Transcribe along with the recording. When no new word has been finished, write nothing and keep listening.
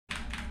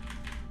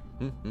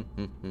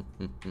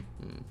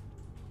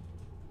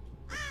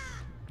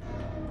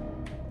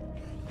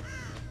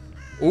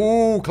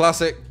Ooh,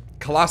 classic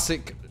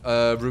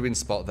ruin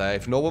spot there.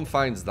 If no one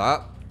finds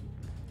that,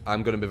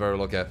 I'm gonna be very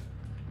lucky.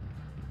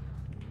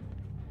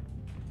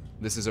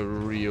 This is a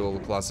real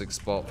classic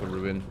spot for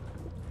ruin.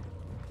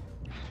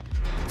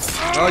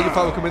 Oh, you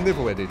thought we were coming the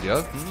other way, did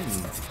you?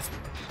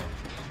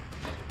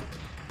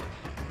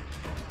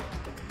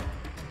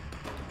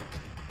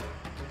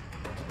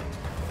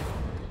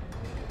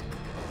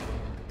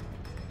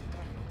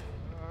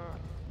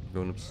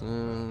 Going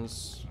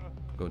upstairs.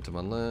 Going to my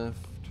left.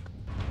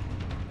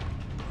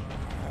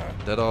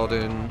 Dead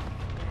Odin.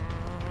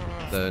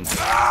 Then.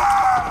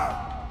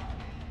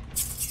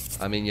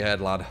 I'm in your head,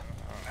 lad.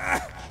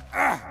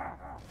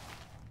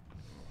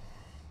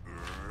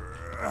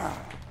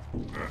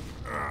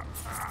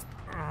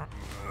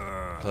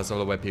 That's all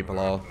the way people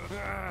are.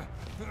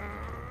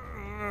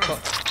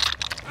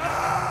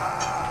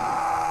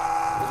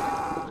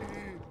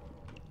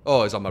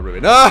 Oh, it's on my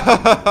ruin.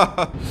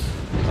 I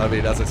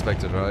mean, as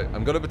expected, right?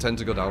 I'm gonna pretend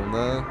to go down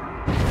there.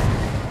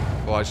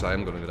 Oh, actually, I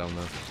am gonna go down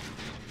there.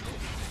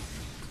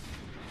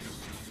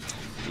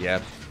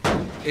 Yeah.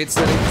 It's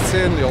an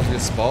insanely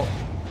obvious spot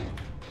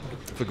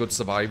for good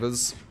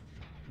survivors.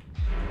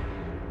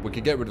 We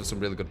could get rid of some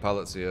really good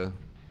pallets here.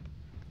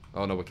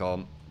 Oh, no, we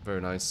can't.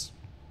 Very nice.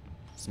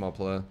 Small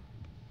player.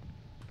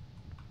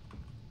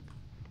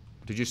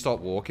 Did you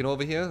start walking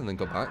over here and then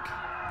go back?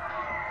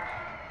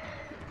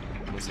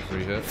 That's a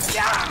free hit.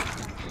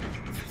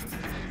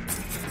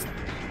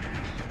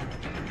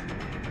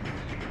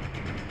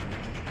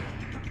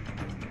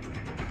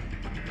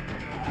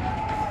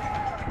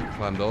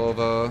 Climbed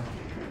over.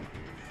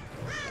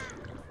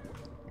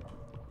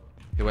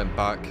 He went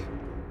back.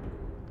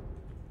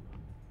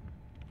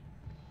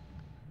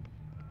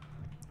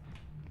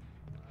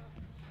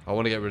 I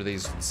want to get rid of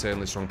these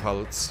insanely strong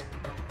pallets.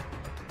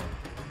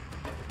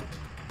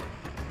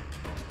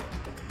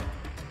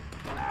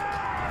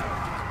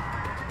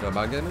 Did I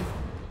bag him?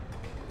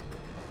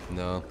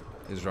 No,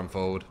 he just ran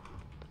forward.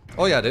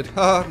 Oh yeah, I did.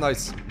 Haha,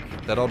 nice.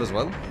 Dead odd as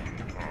well.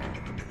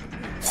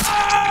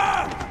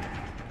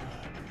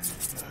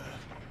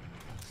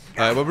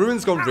 Alright, well,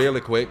 ruin's gone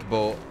really quick,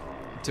 but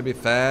to be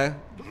fair,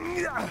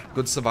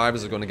 good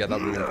survivors are going to get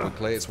that ruin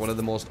quickly. It's one of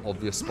the most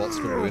obvious spots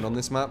for ruin on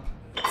this map.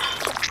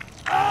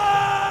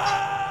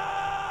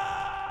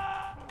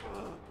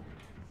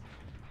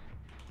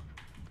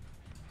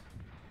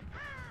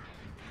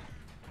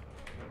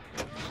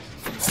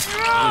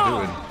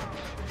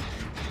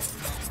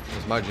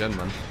 My gen,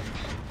 man.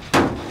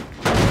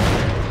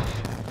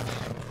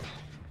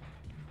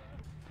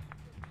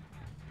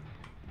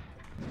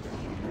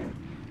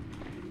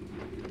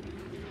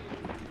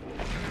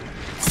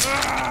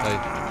 Hey.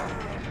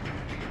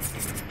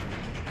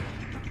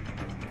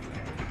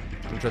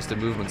 Interesting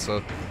movement,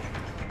 so.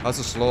 That's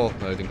a slow.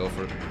 No, I didn't go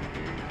for it.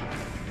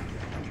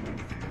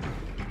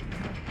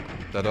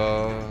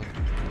 Ta-da.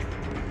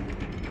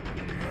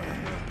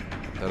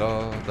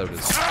 Ta-da. There it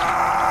is.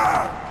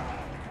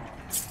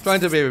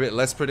 Trying to be a bit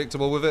less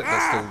predictable with it, but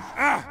still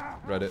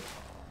read it.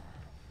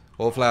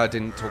 Hopefully I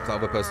didn't talk the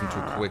other person too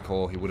quick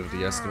or he would have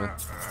de-essed me.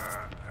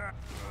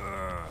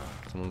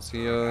 Someone's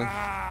here.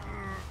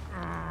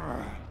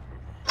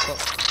 Oh.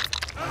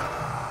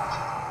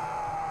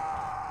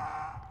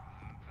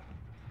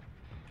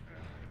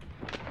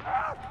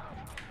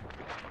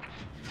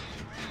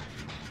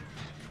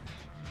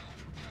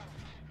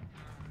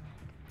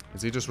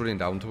 Is he just running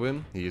down to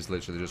him? He is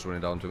literally just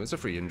running down to him. It's a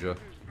free injure.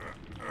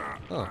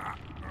 Oh.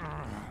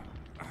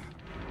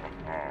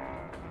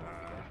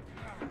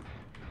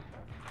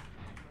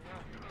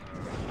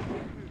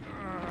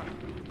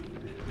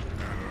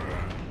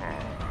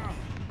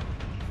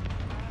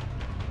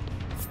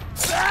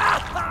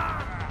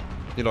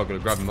 You're not gonna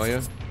grab him, are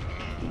you?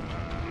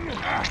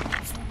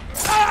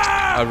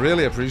 I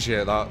really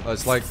appreciate that.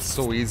 It's like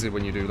so easy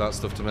when you do that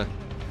stuff to me.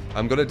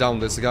 I'm gonna down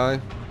this guy.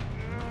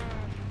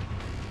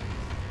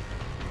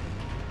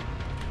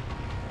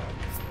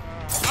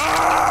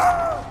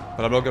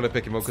 But I'm not gonna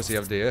pick him up because he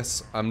has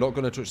DS. I'm not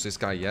gonna touch this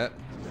guy yet.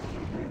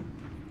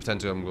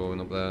 Pretend to I'm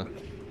going up there.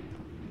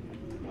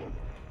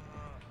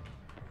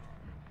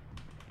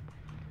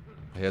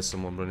 I hear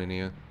someone running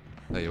here.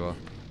 There you are.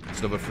 It's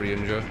another free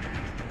injure.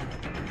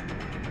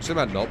 Actually,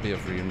 might not be a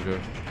free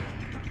injure.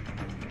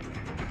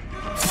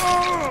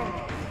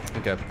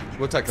 Okay,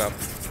 we'll take that.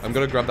 I'm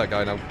gonna grab that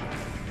guy now.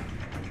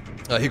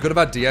 He could have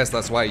had DS,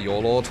 that's why he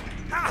YOLO'd.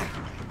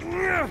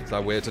 So I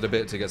waited a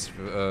bit to get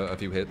a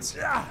few hits.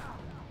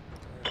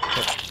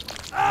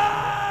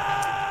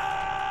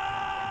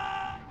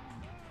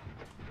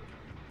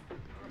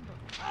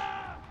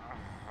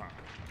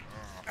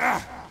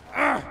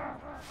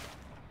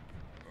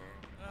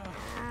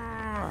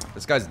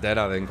 This guy's dead,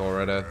 I think,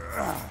 already.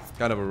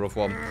 Kind of a rough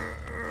one.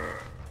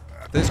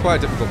 This is quite a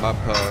difficult map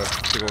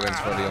to go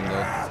against FREDDEY on,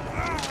 though.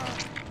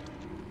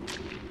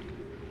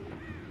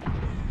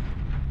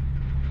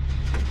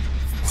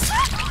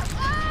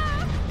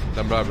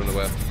 Damn right, run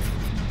away.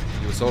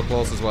 You were so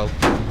close as well.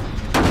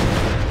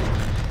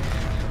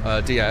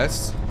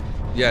 DS.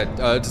 Yeah,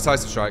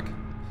 Decisive Strike.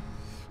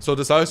 So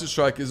Decisive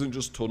Strike isn't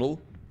just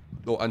tunnel,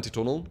 or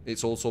anti-tunnel,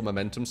 it's also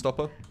momentum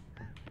stopper.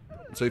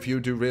 So if you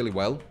do really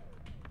well...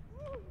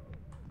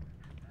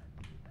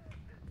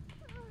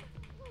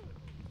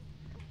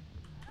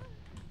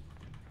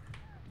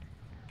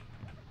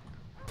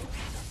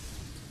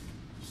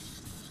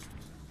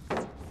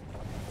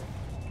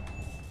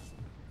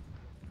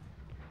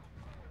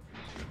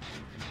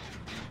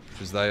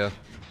 She's there,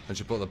 and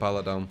she put the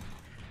pallet down.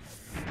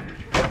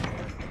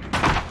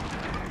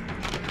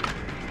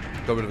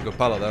 Got rid of a good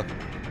pallet there.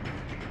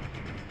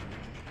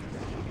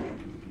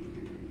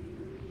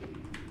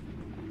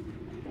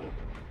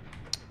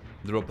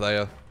 They're up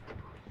there.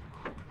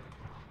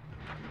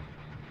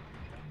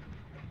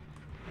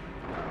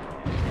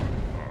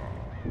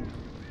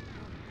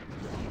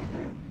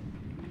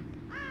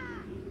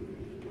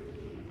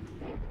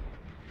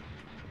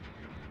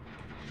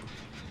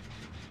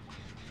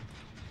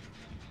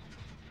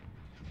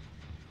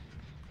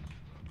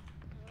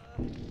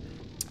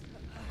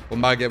 One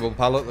might get one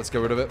pallet, let's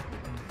get rid of it.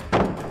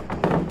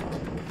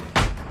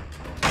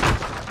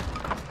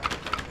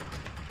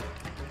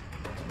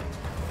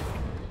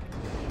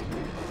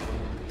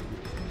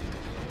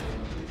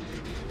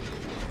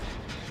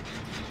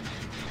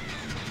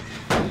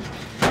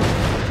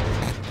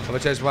 Have I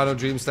changed my mind on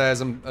Dream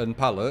Stairs and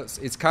pallets?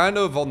 It's kind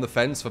of on the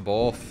fence for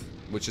both,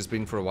 which has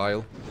been for a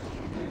while.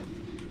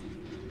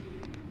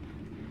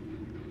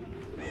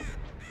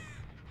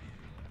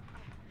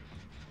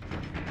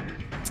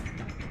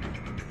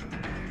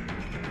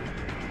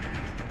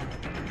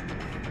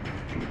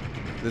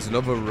 There's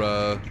another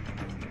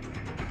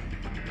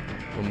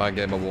one-man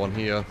game I won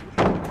here.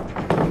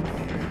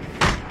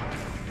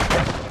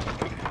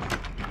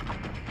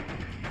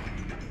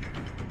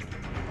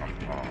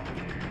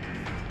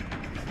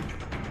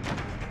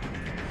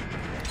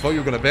 Thought you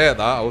were going to bait that.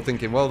 I was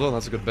thinking, well done,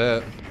 that's a good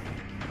bait.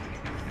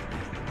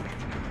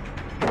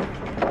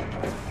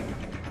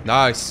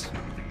 Nice.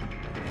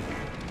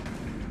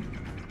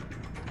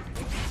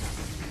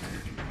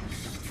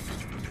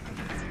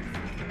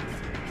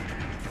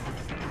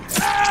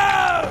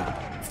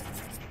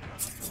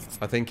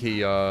 I think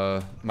he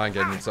man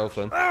gamed himself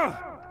then.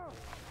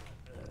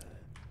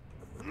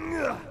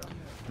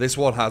 This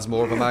one has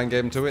more of a man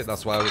game to it,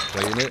 that's why I was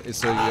playing it.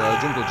 It's a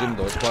jungle gym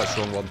though, it's quite a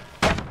strong one.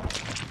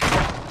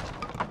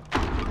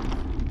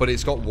 But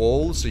it's got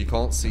walls, so you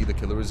can't see the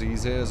killer as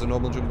easy as a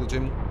normal jungle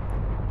gym.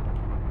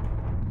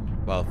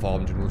 Well,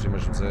 farm jungle gym I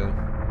should say.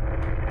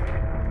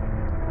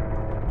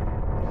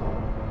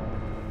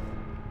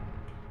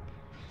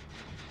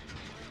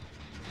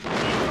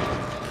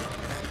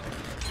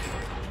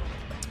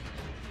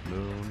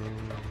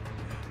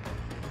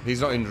 He's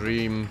not in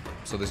Dream,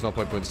 so there's no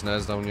point putting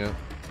snares down yet.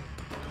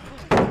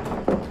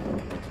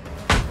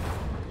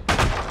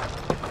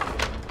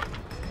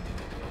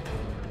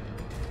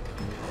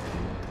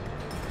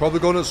 Probably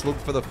going to slug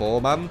for the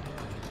 4-man,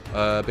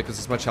 because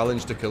it's my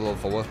challenge to kill all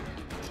 4.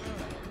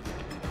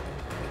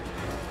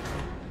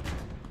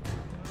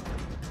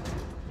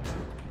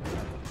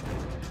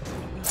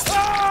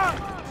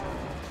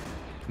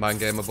 Man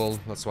gameable,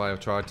 that's why I've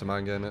tried to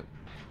man game it.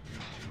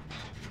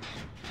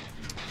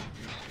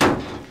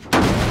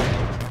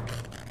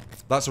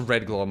 That's a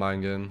red glow man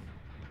game.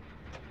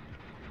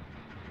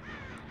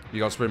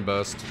 You got sprint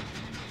burst.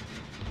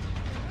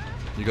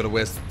 You gotta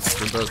waste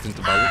sprint burst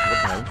into balance.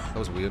 What the hell? That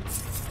was weird.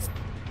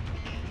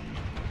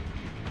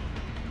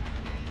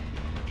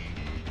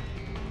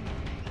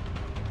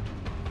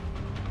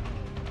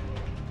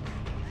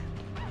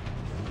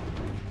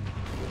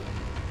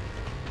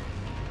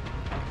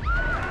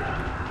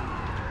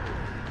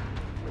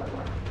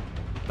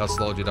 That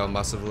slowed you down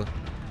massively.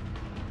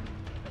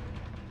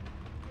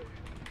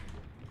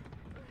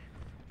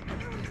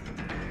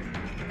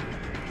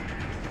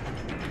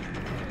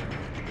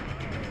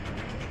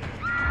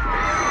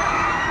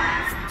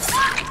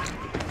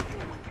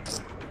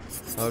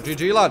 Oh,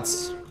 GG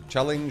lads.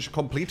 Challenge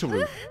completed.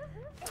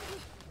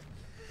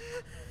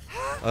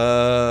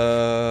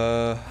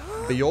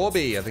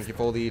 Biorbi, I thank you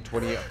for the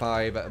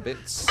 25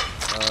 bits.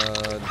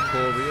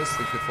 Notorious,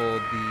 thank you for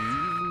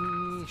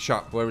the...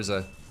 Sharp, where is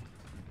he?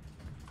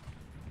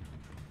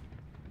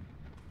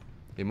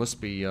 He must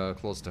be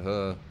close to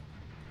her.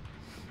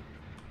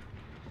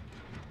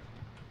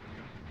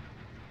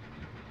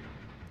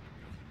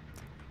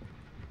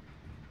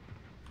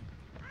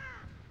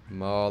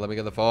 Come on, let me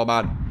get the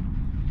 4-man.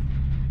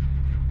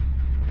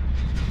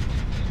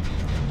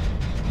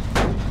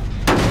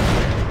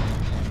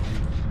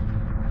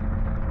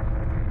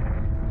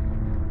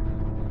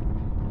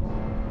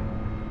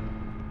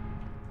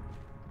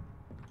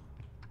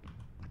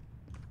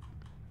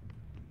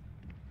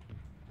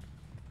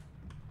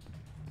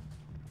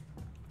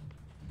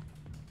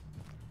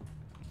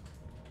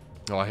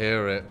 Oh, I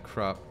hear it.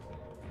 Crap.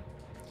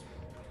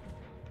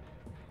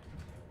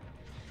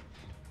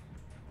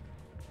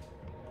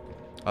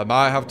 I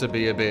might have to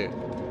be a bit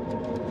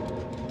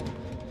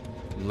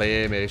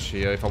lame-ish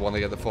here if I want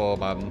to get the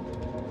 4-man.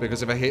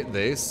 Because if I hit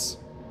this,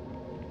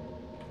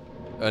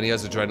 and he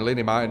has adrenaline,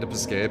 he might end up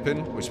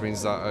escaping, which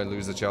means that I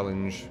lose the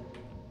challenge.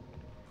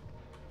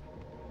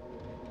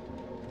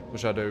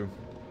 Which I do.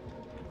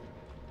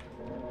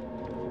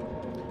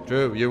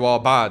 Drew, you are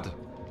bad.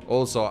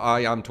 Also,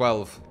 I am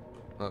 12.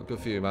 Oh, good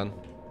for you, man.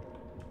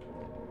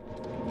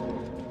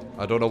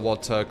 I don't know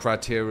what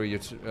criteria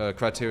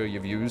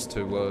you've used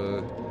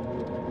to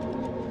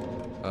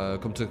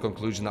come to the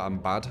conclusion that I'm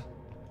bad.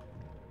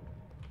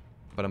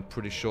 But I'm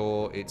pretty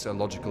sure it's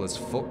illogical as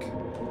fuck.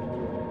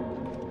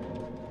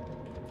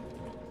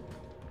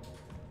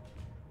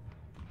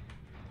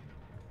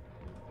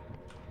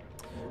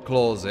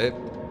 Close it.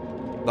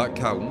 That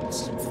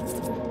counts.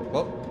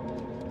 What?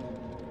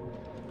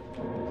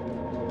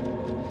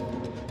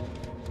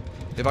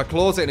 If I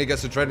close it and it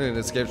gets adrenaline and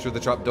escapes through the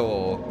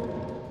trapdoor,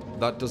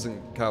 that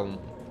doesn't count.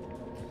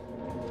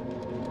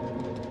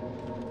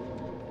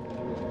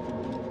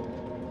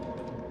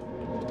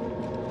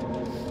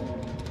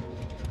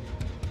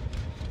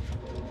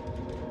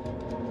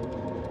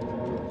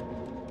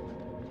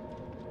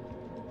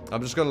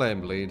 I'm just gonna let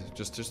him bleed,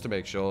 just to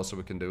make sure, so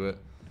we can do it.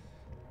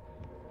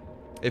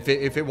 If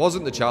it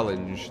wasn't the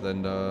challenge,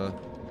 then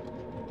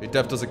it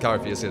def doesn't carry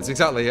for your sins.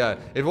 Exactly, yeah.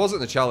 If it wasn't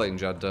the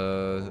challenge, I'd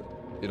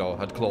you know,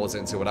 I'd close it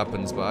and see what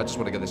happens. But I just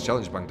want to get this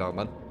challenge banked out,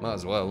 man. Might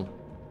as well.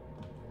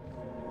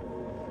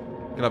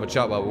 Can have a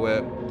chat while we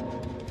wait.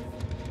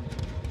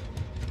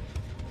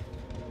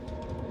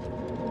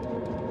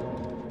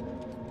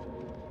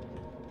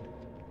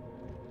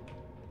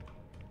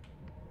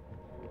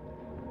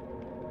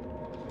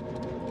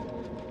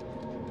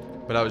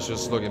 But I was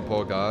just slugging,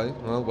 poor guy.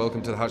 Well,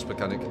 welcome to the hatch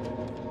mechanic.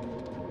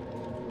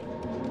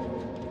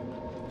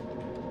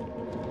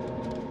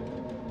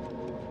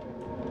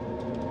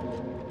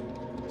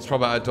 It's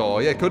probably at a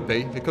door. Yeah, it could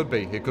be. It could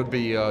be. It could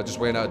be just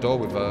waiting at a door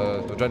with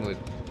adrenaline.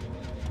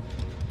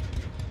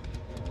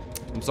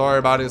 I'm sorry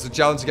about it. It's a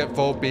challenge to get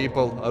 4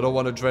 people. I don't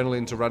want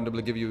adrenaline to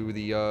randomly give you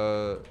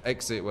the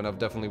exit when I've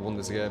definitely won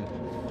this game.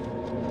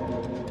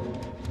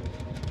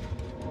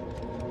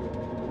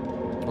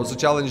 What's the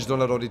challenge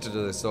done? I don't need to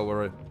do this. Don't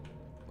worry.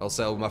 I'll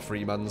settle my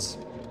freemans.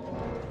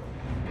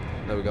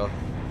 There we go.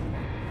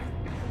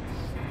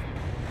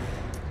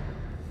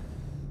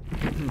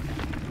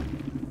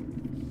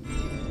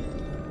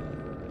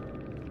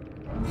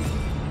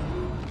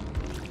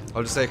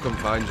 I'll just say I couldn't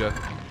find you.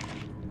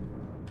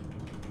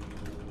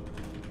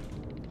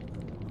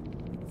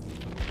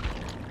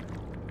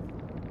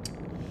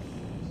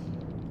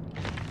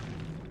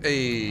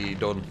 Hey,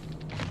 done.